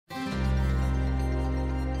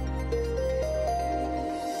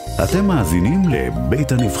אתם מאזינים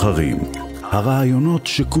לבית הנבחרים, הרעיונות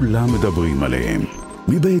שכולם מדברים עליהם,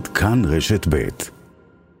 מבית כאן רשת בית.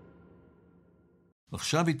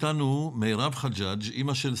 עכשיו איתנו מירב חג'אג,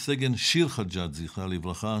 אמא של סגן שיר חג'אג, זכרה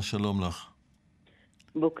לברכה, שלום לך.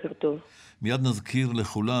 בוקר טוב. מיד נזכיר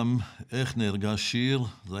לכולם איך נהרגה שיר.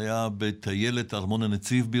 זה היה בטיילת ארמון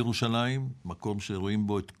הנציב בירושלים, מקום שרואים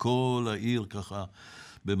בו את כל העיר ככה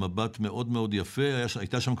במבט מאוד מאוד יפה.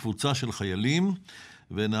 הייתה שם קבוצה של חיילים,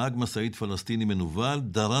 ונהג מסעית פלסטיני מנוול,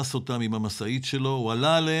 דרס אותם עם המסעית שלו, הוא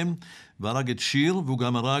עלה עליהם והרג את שיר, והוא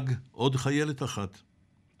גם הרג עוד חיילת אחת.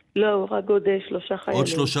 לא, הוא הרג עוד 3 חיילים. עוד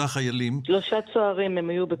 3 חיילים. 3 צוערים, הם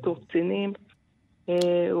היו בקורס קצינים.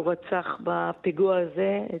 הוא רצח בפיגוע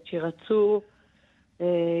הזה את שיר צור,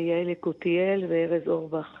 יעל יקותיאל וארז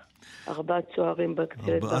אורבך. 4 צוערים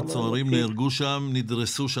בקצה. 4 צוערים נהרגו שם,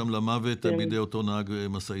 נדרסו שם למוות בידי אותו נהג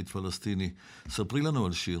מסעית פלסטיני. ספרי לנו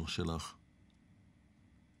על שיר שלך.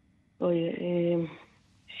 אוי,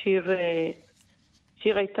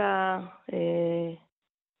 שיר הייתה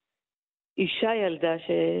אישה-ילדה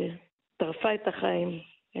שטרפה את החיים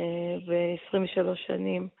ב-23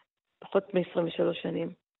 שנים, פחות מ-23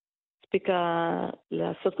 שנים. הספיקה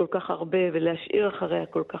לעשות כל כך הרבה ולהשאיר אחריה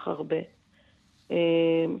כל כך הרבה.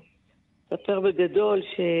 ספר בגדול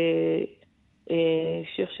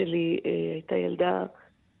ששיר שלי הייתה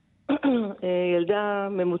ילדה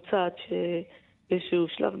ממוצעת באיזשהו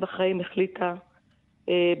שלב בחיים החליטה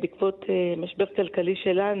בעקבות משבר כלכלי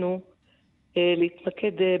שלנו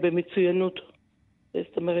להתמקד במצוינות.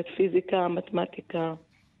 זאת אומרת פיזיקה, מתמטיקה,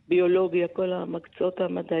 ביולוגיה, כל המקצועות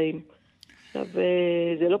המדעיים. עכשיו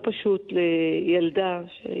זה לא פשוט לילדה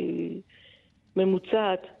שהיא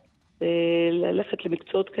ממוצעת ללכת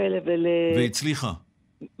למקצועות כאלה והצליחה.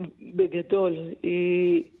 בגדול.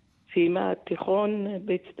 היא סיימה תיכון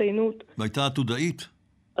בהצטיינות. והייתה עתודאית.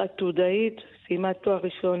 עתודאית, סיימה תואר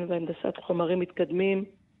ראשון בהנדסת חומרים מתקדמים,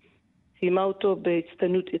 סיימה אותו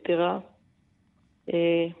בהצטיינות יתרה.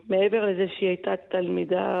 מעבר לזה שהיא הייתה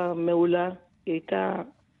תלמידה מעולה, היא הייתה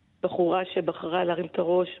בחורה שבחרה להרים את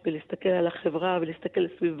הראש ולהסתכל על החברה ולהסתכל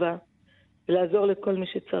לסביבה ולעזור לכל מי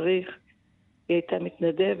שצריך. היא הייתה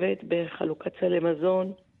מתנדבת בחלוקת סלי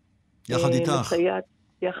מזון. יחד איתך? מסייעת,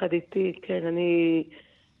 יחד איתי, כן. אני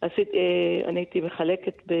הייתי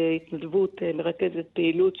מחלקת בהתנדבות, מרכזת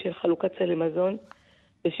פעילות של חלוקת סלי מזון.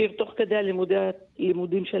 ושיר תוך כדי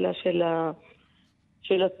הלימודים שלה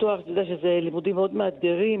של התואר, אתה יודע שזה לימודים מאוד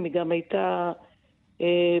מאתגרים, היא גם הייתה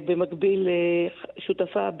במקביל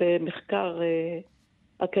שותפה במחקר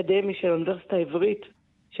אקדמי של האוניברסיטה העברית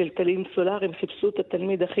של כלים סולאריים, חיפשו את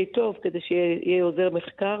התלמיד הכי טוב כדי שיהיה עוזר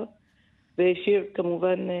מחקר, ושיר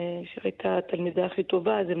כמובן שהייתה התלמידה הכי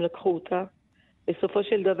טובה, אז הם לקחו אותה. בסופו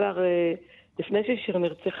של דבר, לפני ששיר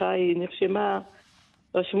נרצחה, היא נרשמה,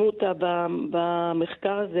 רשמו אותה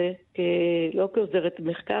במחקר הזה, לא כעוזרת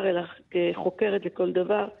מחקר, אלא כחוקרת לכל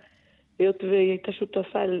דבר, היות והיא הייתה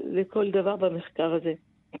שותפה לכל דבר במחקר הזה.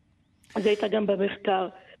 אז הייתה גם במחקר,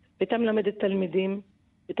 הייתה מלמדת תלמידים,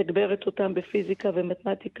 ותגברת אותם בפיזיקה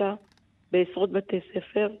ומתמטיקה, בעשרות בתי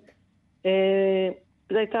ספר.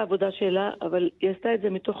 זו הייתה העבודה שלה, אבל היא עשתה את זה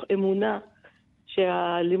מתוך אמונה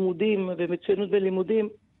שהלימודים ומצוינות בלימודים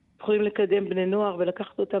יכולים לקדם בני נוער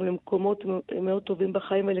ולקחת אותם למקומות מאוד טובים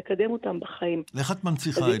בחיים ולקדם אותם בחיים. איך את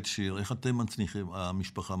מנציחה את שיר? איך אתם מנציחים,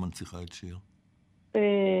 המשפחה מנציחה את שיר?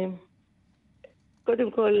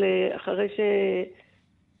 קודם כל, אחרי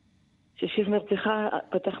ששיר נרצחה,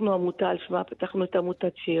 פתחנו עמותה על שמה, פתחנו את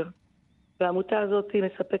עמותת שיר. והעמותה הזאת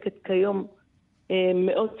מספקת כיום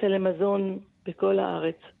מאות סלי מזון בכל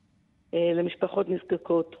הארץ, למשפחות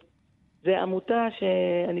נזקקות. זו עמותה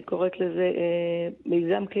שאני קוראת לזה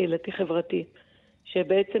מיזם קהילתי חברתי,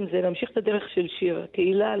 שבעצם זה להמשיך את הדרך של שיר.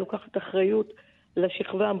 הקהילה לוקחת אחריות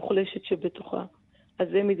לשכבה המוחלשת שבתוכה. אז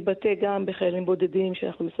זה מתבטא גם בחיילים בודדים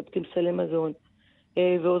שאנחנו מספקים סלי מזון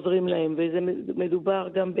ועוזרים להם, וזה מדובר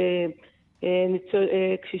גם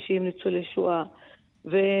בקשישים, ניצולי שואה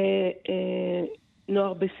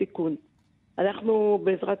ונוער בסיכון. אנחנו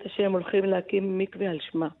בעזרת השם הולכים להקים מקווה על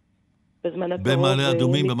שמה. במעלה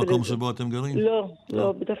אדומים, במקום שבו אתם גרים?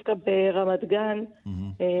 לא, דווקא ברמת גן,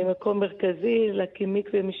 מקום מרכזי, להקים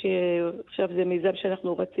מקווה, עכשיו זה מיזם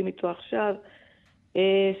שאנחנו רצים איתו עכשיו,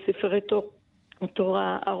 ספרי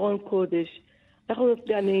תורה, ארון קודש.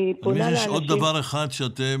 אני פונה לאנשים... יש עוד דבר אחד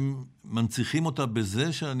שאתם מנציחים אותה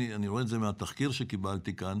בזה, שאני רואה את זה מהתחקיר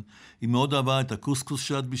שקיבלתי כאן, היא מאוד אהבה את הקוסקוס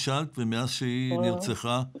שאת בישלת, ומאז שהיא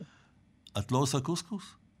נרצחה, את לא עושה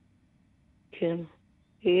קוסקוס? כן.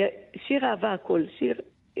 שיר אהבה הכל. שיר,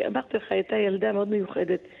 אמרתי לך, הייתה ילדה מאוד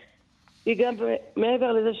מיוחדת. היא גם,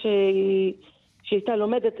 מעבר לזה שהייתה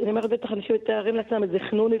לומדת, אני אומרת בטח אנשים מתארים לעצמם איזה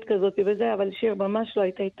חנונית כזאת וזה, אבל שיר ממש לא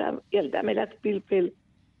הייתה ילדה מלאת פלפל,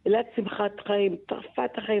 מלאת שמחת חיים, טרפה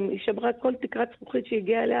את החיים, היא שברה כל תקרת זכוכית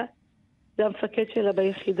שהגיעה אליה, זה המפקד שלה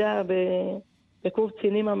ביחידה, בקורס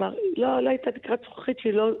קצינים אמר, לא הייתה תקרת זכוכית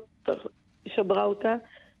שהיא לא שברה אותה,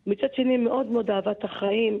 מצד שני מאוד מאוד אהבה את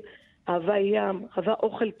החיים, אהבה ים, אהבה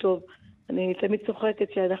אוכל טוב, אני תמיד צוחקת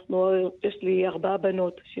יש לי 4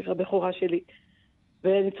 בנות, שיר הבכורה שלי,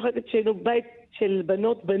 ואני צוחקת שהיינו בית של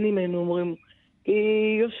בנות בנים, היינו אומרים, כי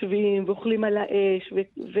יושבים ואוכלים על האש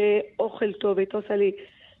ואוכל טוב, והייתה עושה לי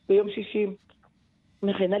ביום שישי,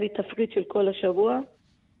 מכינה לי תפריט של כל השבוע,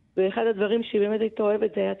 ואחד הדברים שהיא באמת הייתה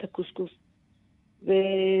אוהבת זה היה את הקוסקוס.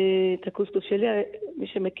 ואת הקוסקוס שלי, מי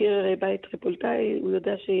שמכיר בית טריפולטאי, הוא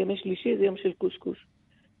יודע שימי שלישי זה יום של קוסקוס.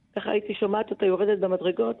 ככה הייתי שומעת אותה יורדת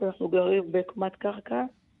במדרגות, אנחנו גרים בקומת קרקע,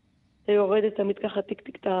 היא יורדת תמיד ככה טיק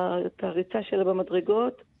את הריצה שלה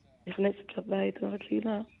במדרגות, נכנסת לבית, אומרת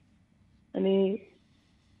לי,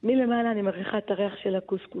 מלמעלה אני מריחה את הריח של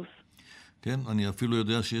הקוסקוס. כן, אני אפילו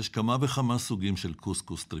יודע שיש כמה וכמה סוגים של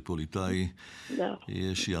קוסקוס טריפוליטאי.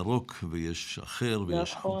 יש ירוק ויש אחר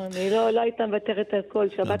ויש... נכון, היא לא הייתה מוותרת על כל.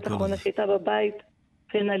 שבת האחרונה שהייתה בבית,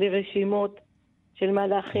 הכינה לי רשימות של מה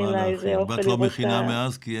להכין לה, איזה אוכל בת לא מכינה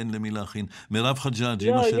מאז כי אין למי להכין. מירב חג'אג,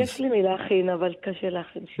 לא, יש לי מי להכין, אבל קשה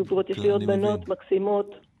להכין. שיוברות, יש לי עוד בנות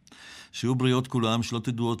מקסימות. שיהיו בריאות כולם, שלא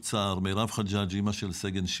תדעו עוד צער. מירב חג'אג, אמא של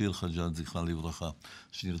סגן שיר חג'אג, זכרה לברכה,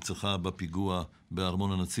 שנרצחה בפיגוע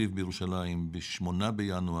בארמון הנציב בירושלים ב-8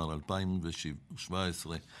 בינואר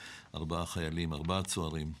 2017. 4 חיילים, 4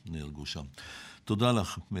 צוערים נהרגו שם. תודה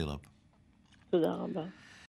לך, מירב. תודה רבה.